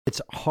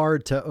It's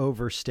hard to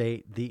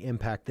overstate the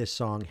impact this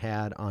song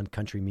had on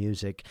country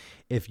music.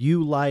 If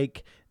you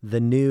like the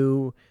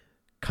new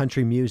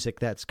country music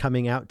that's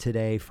coming out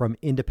today from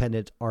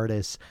independent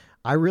artists,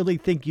 I really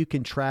think you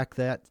can track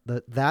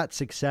that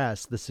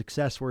success, the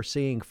success we're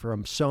seeing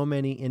from so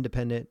many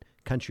independent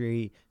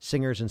country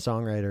singers and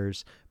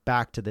songwriters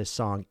back to this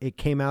song. It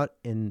came out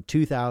in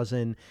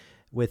 2000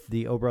 with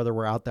the Oh Brother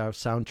Where Art Thou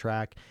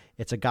soundtrack.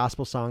 It's a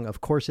gospel song. Of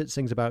course, it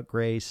sings about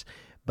grace,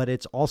 but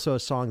it's also a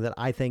song that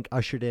I think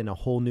ushered in a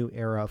whole new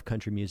era of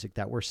country music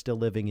that we're still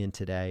living in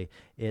today.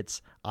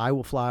 It's I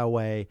Will Fly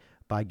Away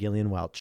by Gillian Welch.